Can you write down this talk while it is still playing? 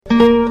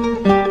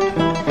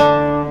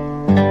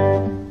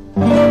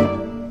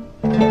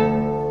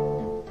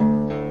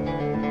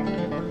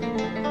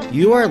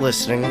You are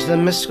listening to the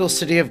Mystical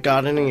City of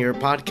God in a Year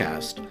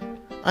podcast.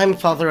 I'm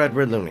Father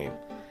Edward Looney,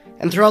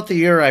 and throughout the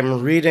year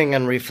I'm reading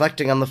and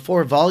reflecting on the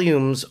 4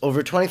 volumes,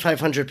 over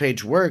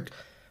 2,500-page work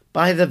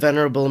by the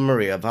Venerable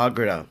Maria of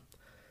Agreda.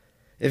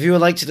 If you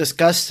would like to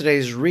discuss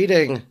today's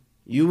reading,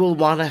 you will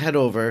want to head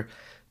over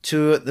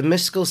to the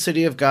Mystical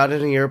City of God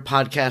in a Year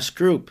podcast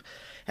group,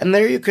 and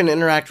there you can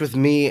interact with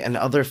me and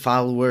other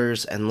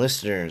followers and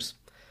listeners.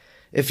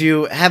 If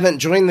you haven't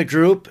joined the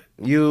group,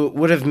 you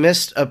would have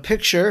missed a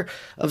picture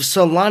of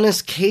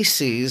Solanus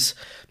Casey's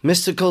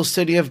Mystical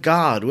City of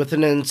God with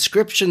an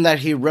inscription that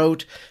he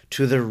wrote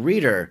to the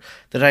reader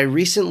that I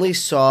recently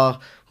saw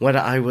when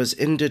I was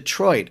in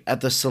Detroit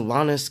at the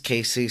Solanus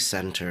Casey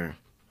Center.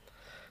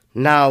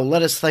 Now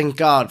let us thank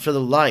God for the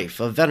life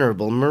of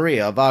Venerable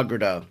Maria of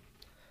Agreda.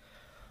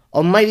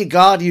 Almighty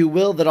God, you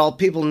will that all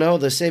people know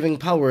the saving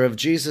power of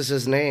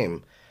Jesus'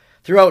 name.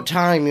 Throughout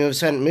time you have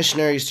sent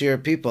missionaries to your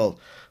people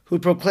who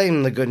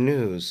proclaim the good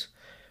news.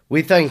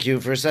 We thank you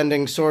for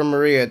sending Sor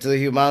Maria to the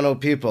Humano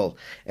people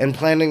and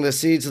planting the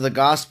seeds of the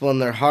gospel in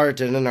their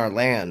heart and in our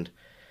land.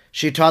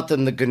 She taught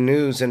them the good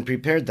news and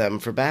prepared them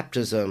for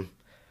baptism.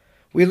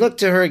 We look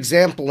to her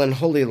example in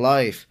holy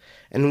life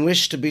and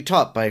wish to be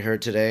taught by her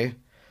today.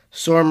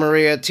 Sor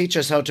Maria, teach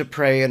us how to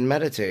pray and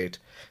meditate.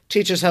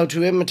 Teach us how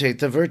to imitate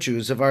the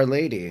virtues of Our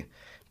Lady.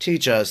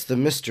 Teach us the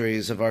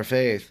mysteries of our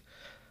faith.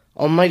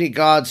 Almighty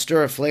God,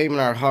 stir aflame in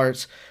our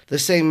hearts the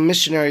same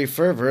missionary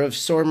fervor of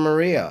Sor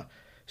Maria,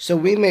 so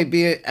we may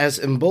be as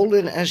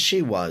emboldened as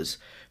she was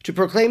to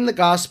proclaim the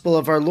gospel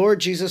of our Lord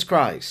Jesus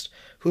Christ,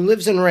 who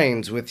lives and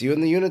reigns with you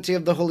in the unity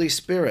of the Holy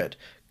Spirit,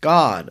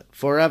 God,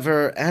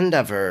 forever and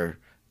ever.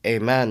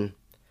 Amen.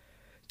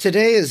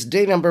 Today is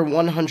day number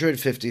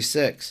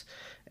 156,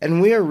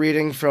 and we are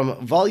reading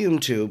from Volume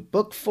 2,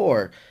 Book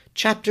 4,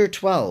 Chapter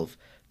 12,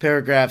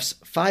 paragraphs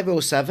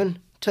 507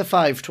 to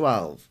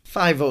 512.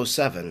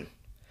 507.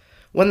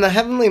 When the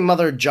Heavenly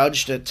Mother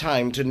judged it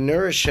time to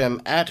nourish him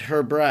at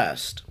her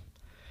breast,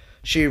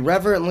 she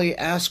reverently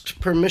asked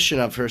permission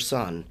of her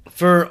son,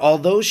 for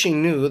although she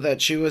knew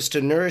that she was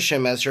to nourish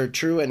him as her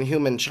true and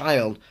human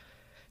child,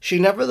 she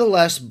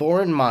nevertheless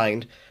bore in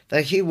mind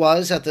that he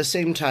was at the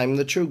same time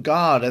the true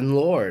God and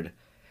Lord,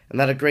 and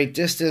that a great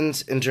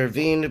distance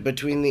intervened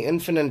between the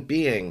infinite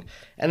being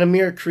and a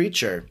mere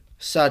creature,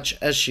 such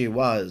as she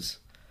was.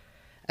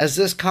 As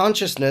this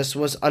consciousness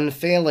was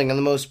unfailing in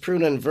the most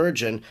prudent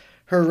virgin,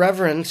 her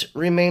reverence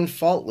remained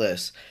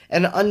faultless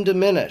and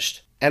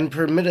undiminished, and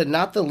permitted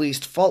not the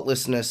least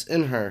faultlessness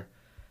in her.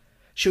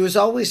 She was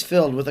always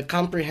filled with a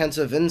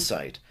comprehensive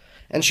insight,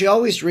 and she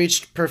always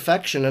reached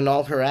perfection in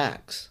all her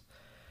acts.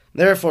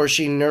 Therefore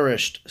she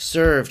nourished,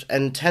 served,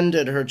 and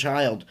tended her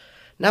child,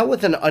 not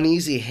with an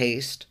uneasy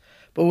haste,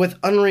 but with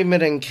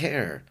unremitting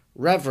care,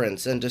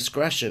 reverence, and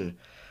discretion,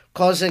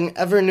 causing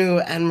ever new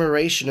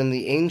admiration in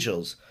the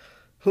angels,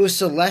 whose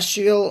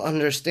celestial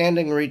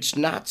understanding reached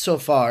not so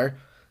far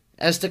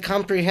as to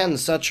comprehend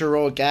such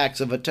heroic acts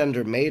of a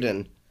tender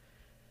maiden.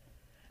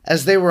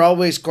 As they were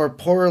always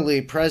corporeally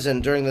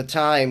present during the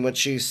time which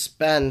she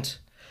spent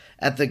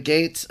at the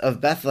gates of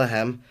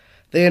Bethlehem,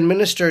 they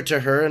administered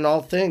to her in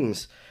all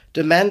things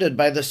demanded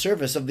by the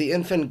service of the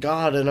infant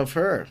God and of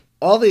her.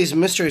 All these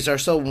mysteries are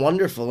so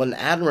wonderful and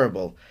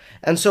admirable,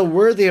 and so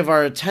worthy of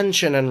our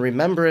attention and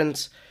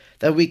remembrance,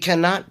 that we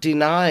cannot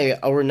deny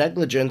our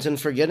negligence in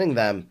forgetting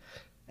them,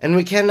 and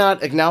we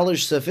cannot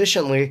acknowledge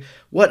sufficiently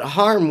what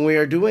harm we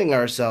are doing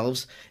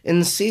ourselves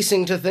in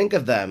ceasing to think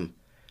of them,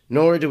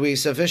 nor do we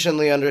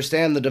sufficiently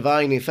understand the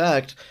divine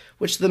effect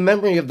which the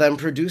memory of them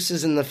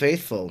produces in the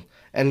faithful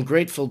and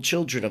grateful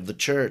children of the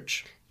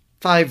Church.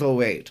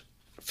 508.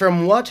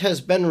 From what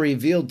has been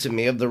revealed to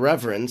me of the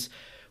reverence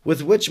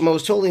with which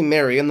Most Holy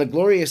Mary and the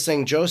glorious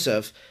Saint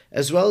Joseph,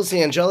 as well as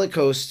the angelic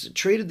hosts,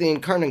 treated the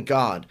incarnate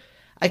God,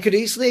 I could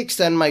easily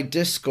extend my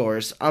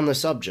discourse on the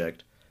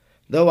subject.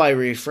 Though I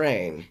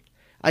refrain,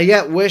 I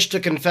yet wish to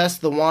confess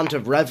the want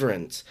of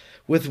reverence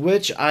with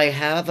which I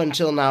have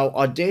until now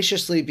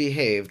audaciously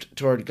behaved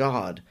toward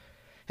God,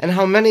 and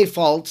how many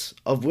faults,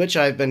 of which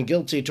I have been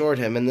guilty toward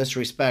him in this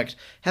respect,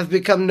 have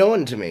become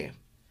known to me.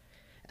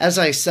 As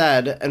I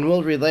said, and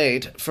will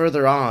relate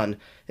further on,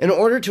 in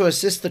order to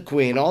assist the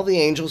Queen, all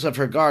the angels of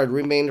her guard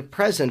remained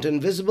present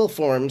in visible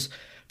forms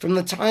from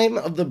the time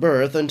of the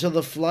birth until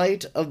the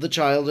flight of the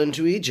child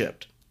into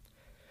Egypt.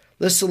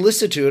 The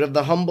solicitude of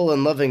the humble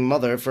and loving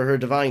mother for her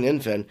divine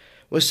infant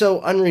was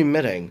so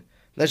unremitting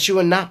that she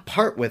would not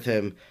part with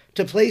him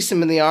to place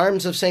him in the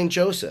arms of Saint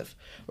Joseph,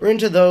 or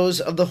into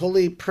those of the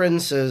holy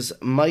princes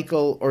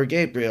Michael or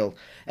Gabriel,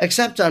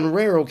 except on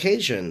rare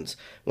occasions,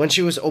 when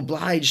she was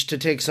obliged to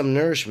take some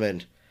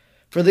nourishment.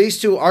 For these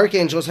 2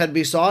 archangels had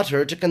besought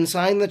her to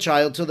consign the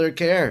child to their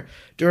care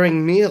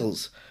during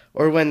meals,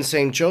 or when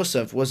Saint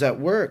Joseph was at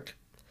work.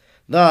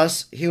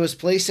 Thus he was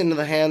placed into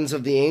the hands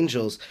of the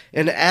angels,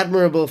 in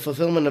admirable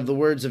fulfillment of the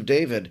words of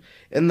David,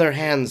 "In their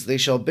hands they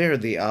shall bear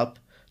thee up,"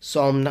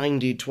 Psalm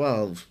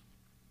 90:12.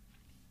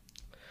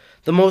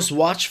 The most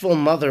watchful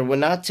mother would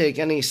not take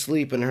any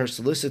sleep in her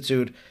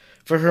solicitude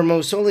for her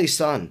most holy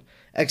Son,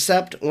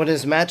 except when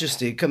his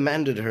majesty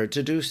commanded her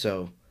to do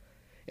so.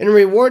 In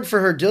reward for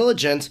her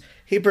diligence,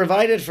 he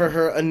provided for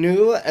her a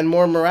new and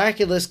more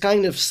miraculous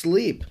kind of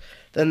sleep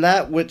than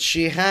that which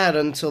she had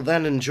until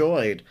then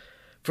enjoyed.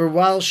 For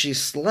while she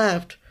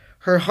slept,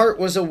 her heart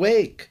was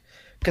awake,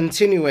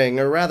 continuing,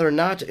 or rather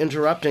not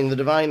interrupting, the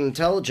divine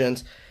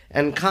intelligence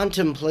and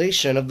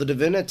contemplation of the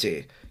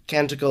divinity.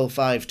 Canticle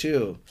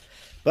 5:2.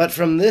 But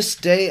from this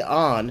day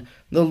on,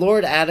 the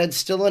Lord added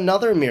still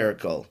another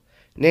miracle.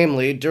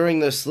 Namely, during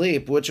the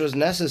sleep which was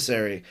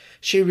necessary,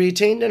 she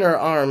retained in her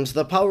arms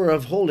the power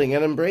of holding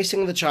and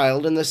embracing the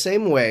child in the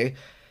same way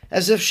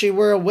as if she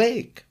were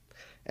awake,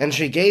 and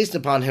she gazed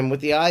upon him with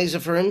the eyes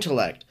of her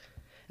intellect,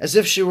 as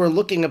if she were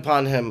looking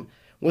upon him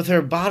with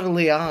her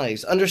bodily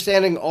eyes,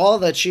 understanding all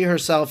that she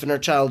herself and her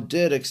child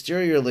did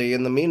exteriorly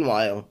in the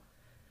meanwhile.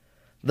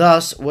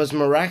 Thus was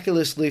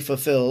miraculously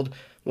fulfilled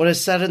what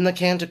is said in the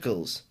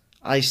Canticles,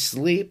 I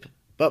sleep,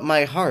 but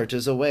my heart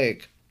is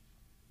awake.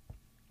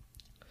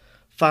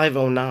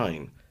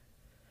 509.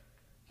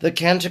 The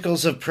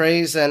canticles of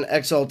praise and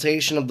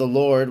exaltation of the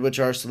Lord, which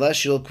our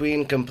celestial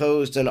Queen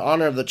composed in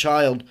honor of the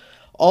child,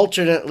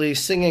 alternately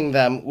singing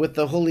them with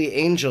the holy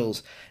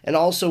angels and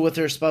also with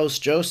her spouse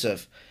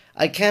Joseph,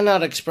 I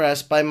cannot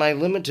express by my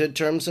limited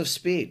terms of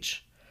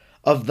speech.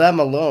 Of them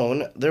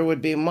alone there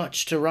would be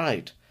much to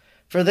write,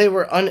 for they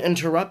were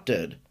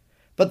uninterrupted,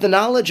 but the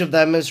knowledge of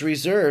them is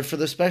reserved for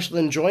the special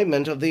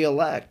enjoyment of the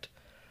elect.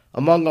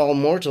 Among all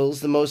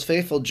mortals, the most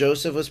faithful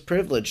Joseph was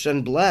privileged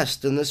and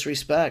blessed in this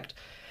respect,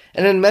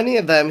 and in many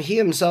of them he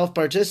himself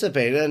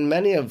participated, and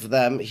many of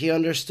them he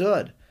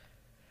understood.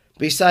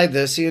 Beside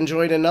this, he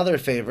enjoyed another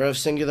favor of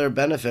singular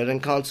benefit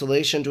and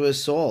consolation to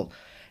his soul,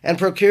 and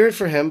procured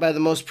for him by the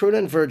most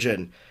prudent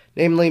Virgin,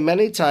 namely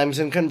many times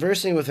in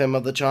conversing with him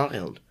of the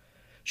child.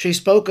 She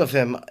spoke of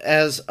him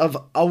as of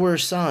our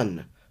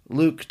son,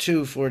 Luke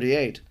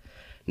 2:48.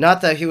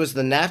 Not that he was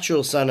the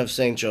natural son of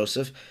Saint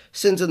Joseph,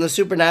 since in the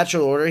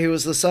supernatural order he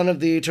was the son of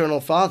the eternal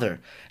Father,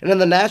 and in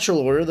the natural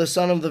order the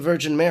son of the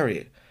Virgin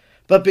Mary,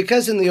 but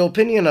because in the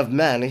opinion of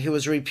men he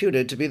was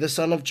reputed to be the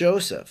son of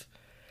Joseph.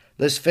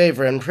 This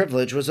favor and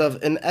privilege was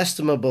of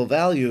inestimable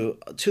value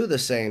to the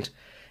saint,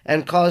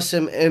 and caused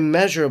him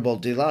immeasurable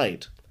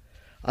delight.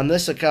 On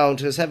this account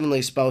his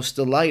heavenly spouse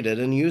delighted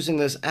in using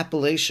this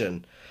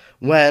appellation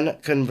when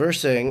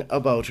conversing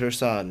about her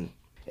son.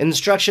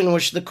 Instruction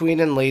which the Queen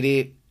and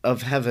Lady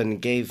of Heaven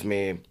gave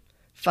me.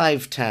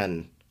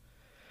 5:10.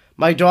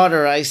 My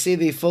daughter, I see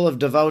thee full of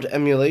devout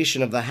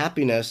emulation of the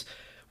happiness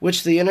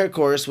which the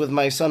intercourse with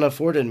my son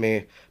afforded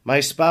me, my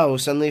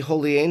spouse, and the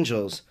holy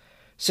angels,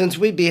 since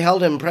we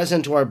beheld him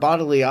present to our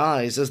bodily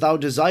eyes, as thou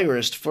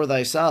desirest for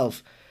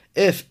thyself,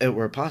 if it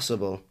were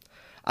possible.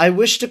 I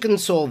wish to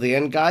console thee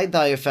and guide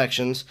thy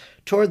affections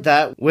toward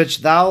that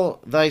which thou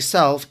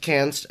thyself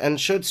canst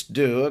and shouldst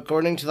do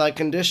according to thy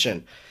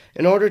condition,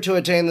 in order to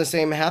attain the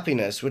same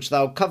happiness which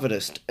thou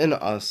covetest in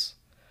us.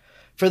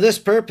 For this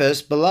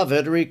purpose,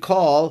 beloved,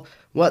 recall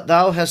what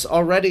thou hast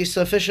already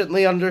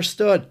sufficiently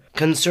understood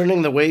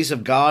concerning the ways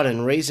of God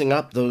in raising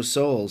up those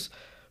souls,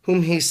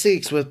 whom he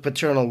seeks with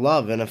paternal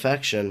love and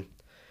affection.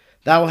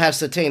 Thou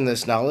hast attained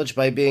this knowledge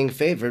by being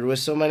favored with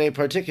so many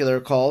particular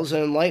calls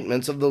and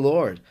enlightenments of the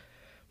Lord,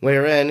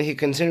 wherein he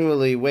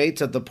continually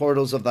waits at the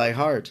portals of thy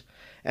heart,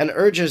 and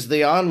urges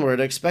thee onward,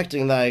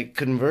 expecting thy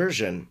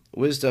conversion.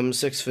 Wisdom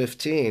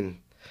 6:15.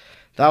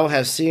 Thou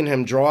hast seen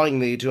him drawing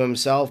thee to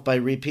himself by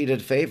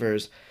repeated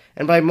favors,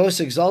 and by most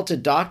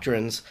exalted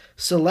doctrines,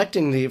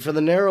 selecting thee for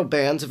the narrow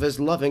bands of his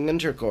loving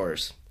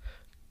intercourse.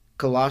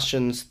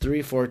 Colossians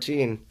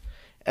 3:14.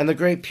 And the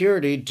great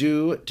purity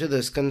due to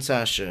this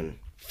concession.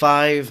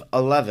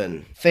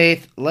 5:11.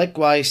 Faith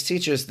likewise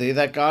teaches thee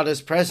that God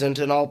is present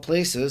in all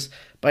places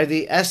by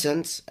the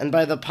essence and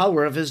by the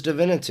power of his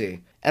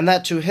divinity, and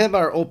that to him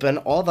are open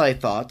all thy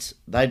thoughts,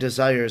 thy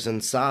desires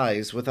and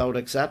sighs without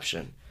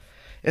exception.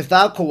 If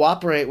thou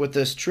cooperate with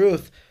this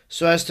truth,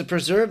 so as to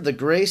preserve the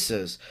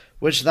graces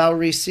which thou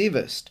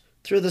receivest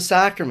through the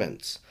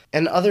sacraments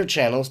and other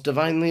channels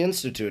divinely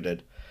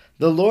instituted,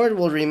 the Lord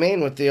will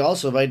remain with thee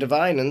also by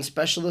divine and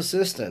special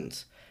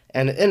assistance,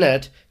 and in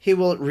it he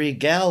will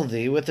regale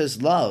thee with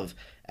his love,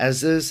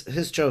 as is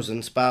his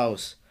chosen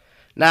spouse.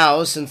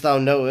 Now, since thou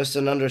knowest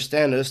and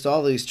understandest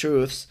all these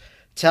truths,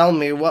 tell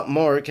me what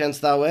more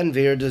canst thou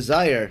envy or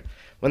desire,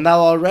 when thou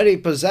already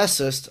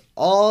possessest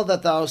all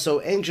that thou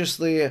so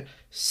anxiously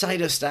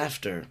sightest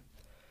after?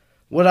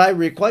 What I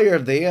require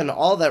of thee, and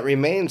all that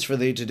remains for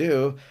thee to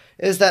do,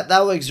 is that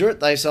thou exert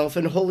thyself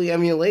in holy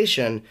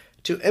emulation,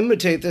 to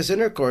imitate this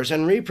intercourse,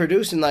 and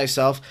reproduce in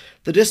thyself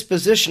the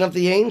disposition of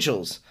the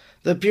angels,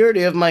 the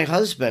purity of my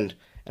husband,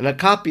 and a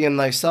copy in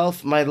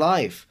thyself my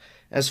life,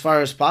 as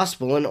far as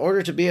possible, in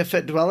order to be a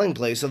fit dwelling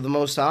place of the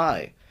Most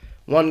High.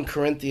 1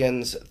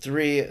 Corinthians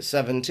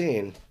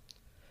 3:17.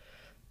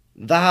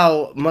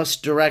 Thou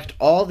must direct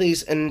all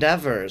these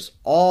endeavors,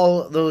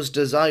 all those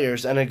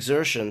desires and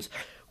exertions,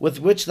 with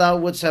which thou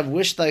wouldst have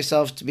wished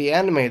thyself to be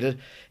animated,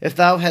 if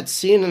thou hadst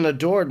seen and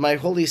adored my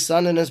holy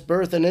Son in his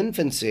birth and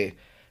infancy,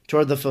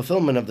 toward the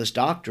fulfillment of this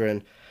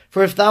doctrine.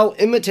 For if thou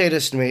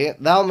imitatest me,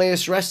 thou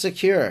mayest rest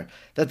secure,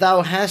 that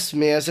thou hast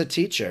me as a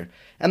teacher,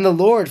 and the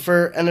Lord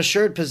for an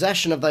assured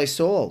possession of thy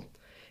soul.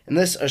 In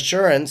this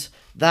assurance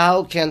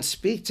thou canst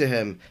speak to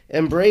him,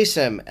 embrace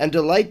him, and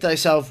delight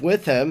thyself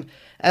with him,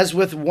 as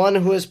with one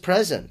who is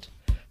present.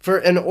 For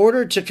in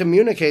order to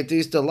communicate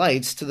these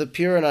delights to the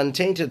pure and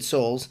untainted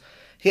souls,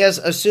 he has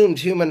assumed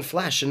human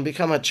flesh and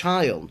become a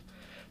child.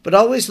 But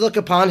always look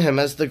upon him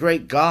as the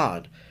great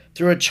God,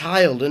 through a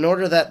child, in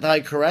order that thy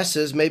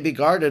caresses may be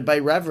guarded by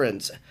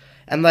reverence,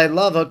 and thy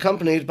love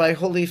accompanied by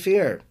holy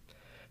fear.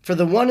 For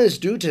the one is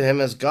due to him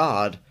as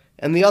God,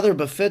 and the other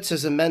befits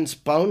his immense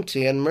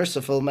bounty and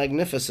merciful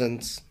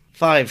magnificence.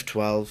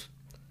 5:12.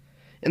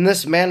 In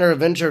this manner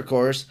of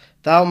intercourse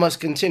thou must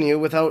continue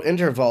without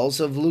intervals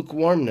of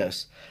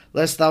lukewarmness,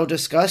 lest thou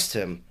disgust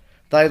him.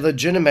 Thy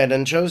legitimate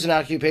and chosen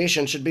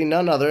occupation should be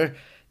none other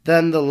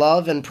than the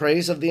love and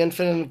praise of the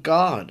infinite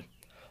God.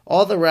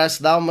 All the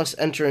rest thou must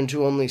enter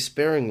into only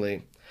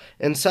sparingly,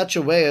 in such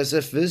a way as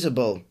if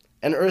visible,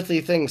 and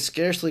earthly things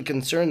scarcely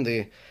concern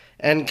thee,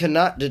 and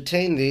cannot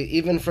detain thee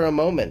even for a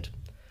moment.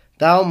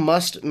 Thou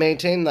must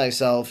maintain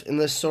thyself in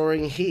the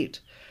soaring heat,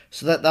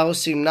 so that thou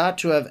seem not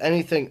to have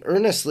anything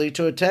earnestly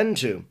to attend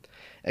to,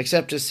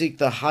 except to seek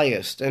the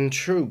highest and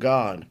true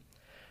God.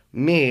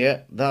 Me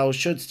thou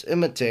shouldst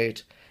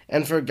imitate,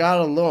 and for God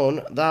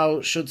alone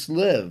thou shouldst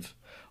live.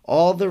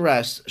 All the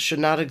rest should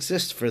not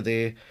exist for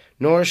thee,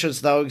 nor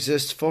shouldst thou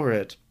exist for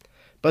it.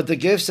 But the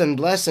gifts and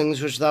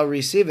blessings which thou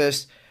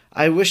receivest,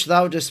 I wish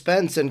thou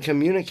dispense and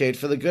communicate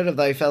for the good of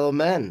thy fellow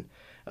men,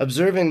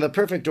 observing the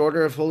perfect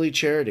order of holy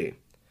charity.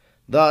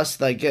 Thus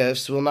thy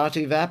gifts will not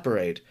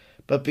evaporate,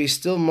 but be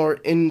still more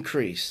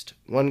increased.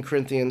 1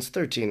 Corinthians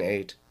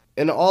 13:8.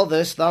 In all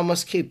this thou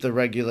must keep the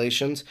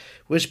regulations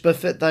which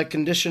befit thy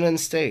condition and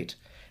state,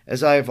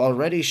 as I have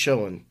already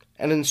shown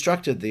and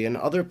instructed thee in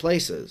other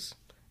places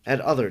at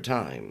other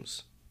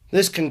times.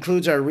 This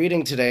concludes our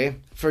reading today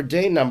for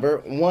day number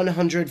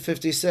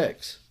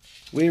 156.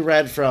 We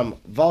read from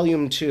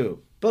Volume 2,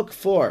 Book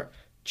 4,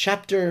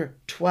 Chapter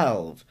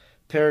 12,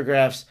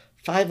 paragraphs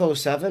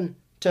 507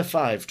 to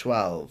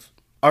 512.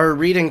 Our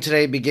reading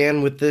today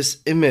began with this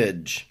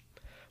image.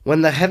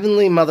 When the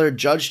Heavenly Mother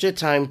judged it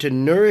time to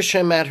nourish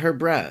him at her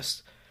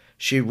breast,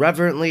 she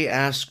reverently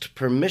asked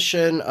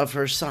permission of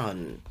her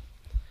Son.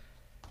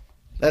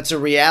 That's a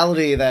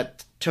reality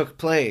that took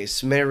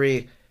place.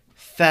 Mary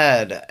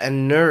fed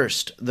and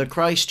nursed the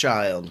Christ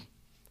child.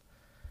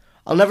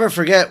 I'll never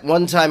forget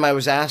one time I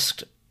was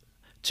asked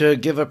to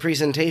give a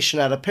presentation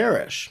at a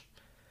parish,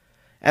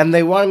 and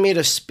they wanted me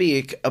to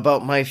speak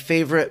about my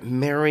favorite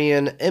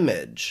Marian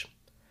image.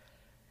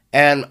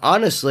 And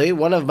honestly,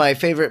 one of my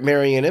favorite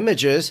Marian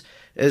images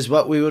is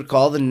what we would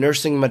call the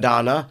nursing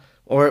Madonna,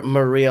 or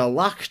Maria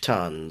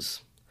Lactans.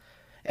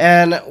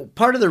 And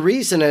part of the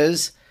reason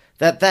is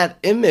that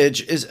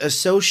image is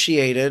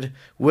associated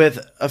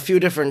with a few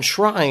different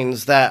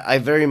shrines that I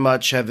very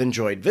much have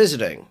enjoyed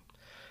visiting.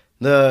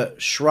 The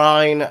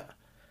shrine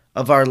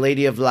of Our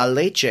Lady of La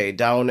Leche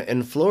down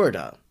in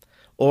Florida,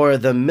 or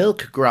the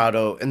Milk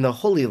Grotto in the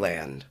Holy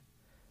Land.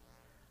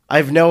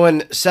 I've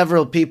known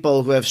several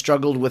people who have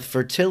struggled with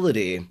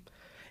fertility,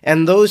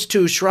 and those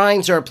two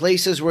shrines are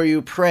places where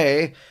you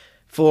pray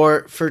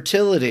for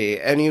fertility,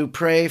 and you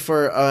pray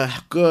for a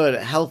good,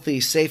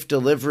 healthy, safe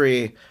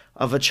delivery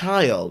of a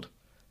child.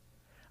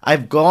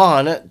 I've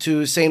gone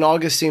to St.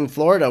 Augustine,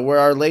 Florida, where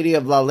Our Lady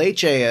of La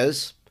Leche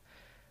is,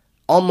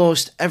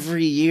 almost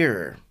every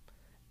year.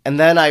 And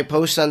then I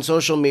post on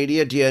social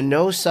media, do you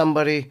know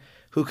somebody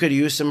who could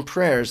use some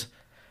prayers?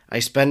 I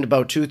spend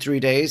about 2-3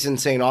 days in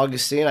St.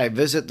 Augustine. I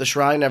visit the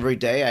shrine every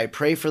day. I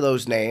pray for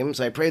those names.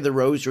 I pray the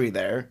rosary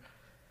there.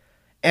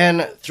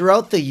 And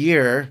throughout the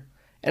year,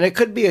 and it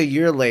could be a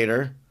year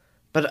later,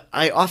 but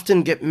I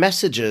often get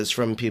messages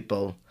from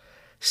people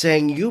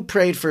saying, you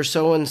prayed for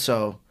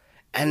so-and-so,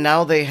 and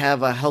now they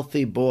have a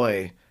healthy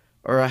boy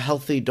or a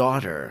healthy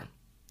daughter.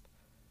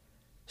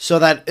 So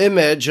that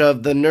image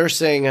of the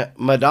nursing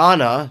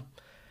Madonna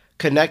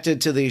connected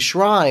to these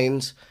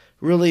shrines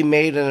really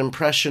made an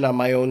impression on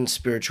my own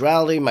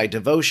spirituality, my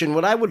devotion,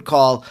 what I would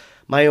call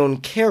my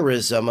own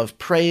charism of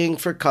praying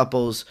for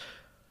couples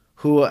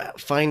who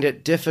find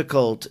it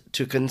difficult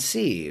to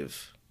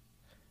conceive.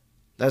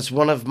 That's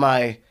one of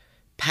my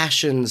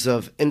passions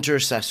of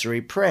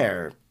intercessory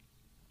prayer.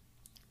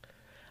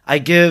 I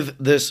give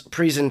this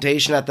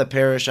presentation at the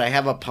parish. I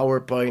have a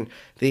PowerPoint.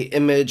 The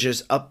image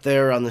is up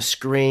there on the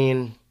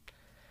screen.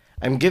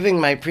 I'm giving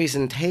my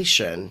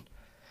presentation,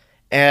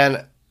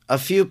 and a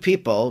few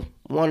people,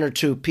 1 or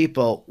 2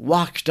 people,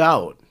 walked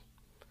out.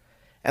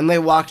 And they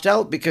walked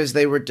out because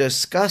they were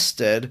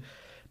disgusted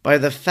by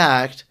the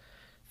fact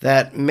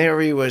that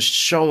Mary was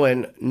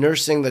shown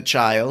nursing the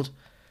child,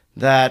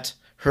 that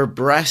her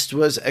breast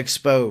was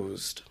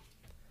exposed.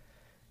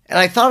 And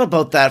I thought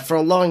about that for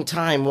a long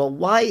time. Well,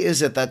 why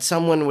is it that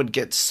someone would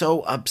get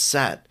so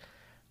upset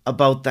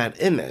about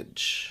that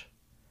image?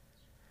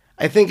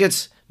 I think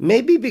it's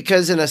maybe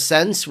because, in a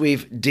sense,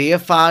 we've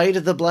deified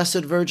the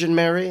Blessed Virgin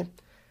Mary.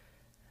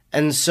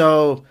 And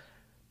so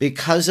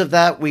Because of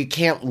that, we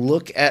can't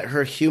look at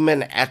her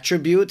human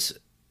attributes.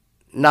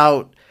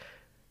 Now,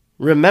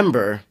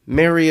 remember,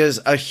 Mary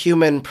is a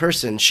human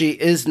person. She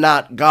is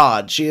not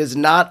God. She is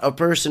not a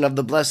person of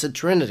the Blessed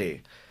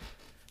Trinity.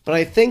 But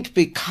I think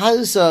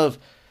because of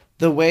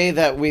the way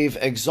that we've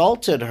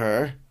exalted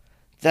her,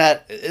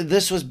 that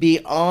this was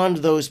beyond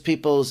those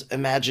people's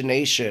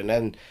imagination,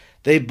 and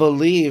they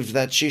believed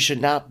that she should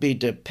not be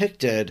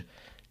depicted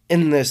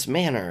in this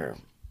manner.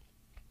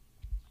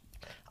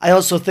 I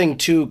also think,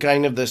 too,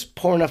 kind of this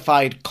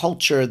pornified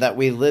culture that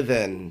we live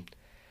in,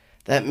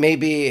 that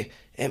maybe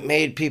it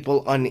made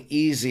people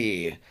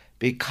uneasy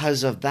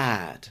because of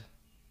that.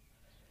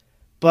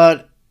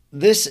 But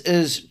this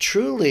is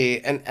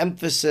truly an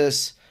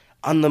emphasis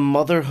on the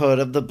motherhood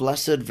of the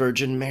Blessed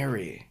Virgin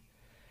Mary,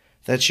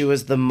 that she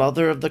was the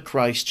mother of the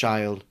Christ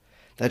child,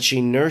 that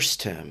she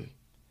nursed him,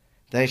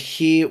 that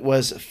he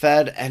was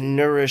fed and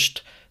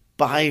nourished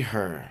by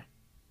her.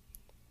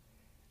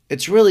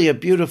 It's really a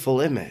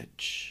beautiful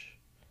image,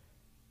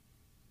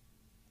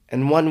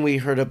 and one we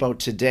heard about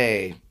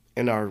today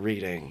in our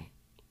reading.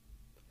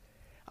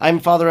 I'm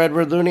Father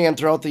Edward Looney, and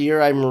throughout the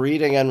year I'm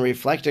reading and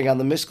reflecting on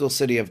the mystical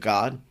city of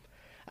God.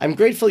 I'm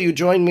grateful you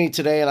joined me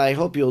today, and I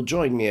hope you'll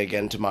join me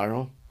again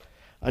tomorrow.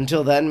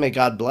 Until then, may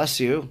God bless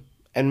you,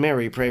 and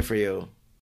Mary pray for you.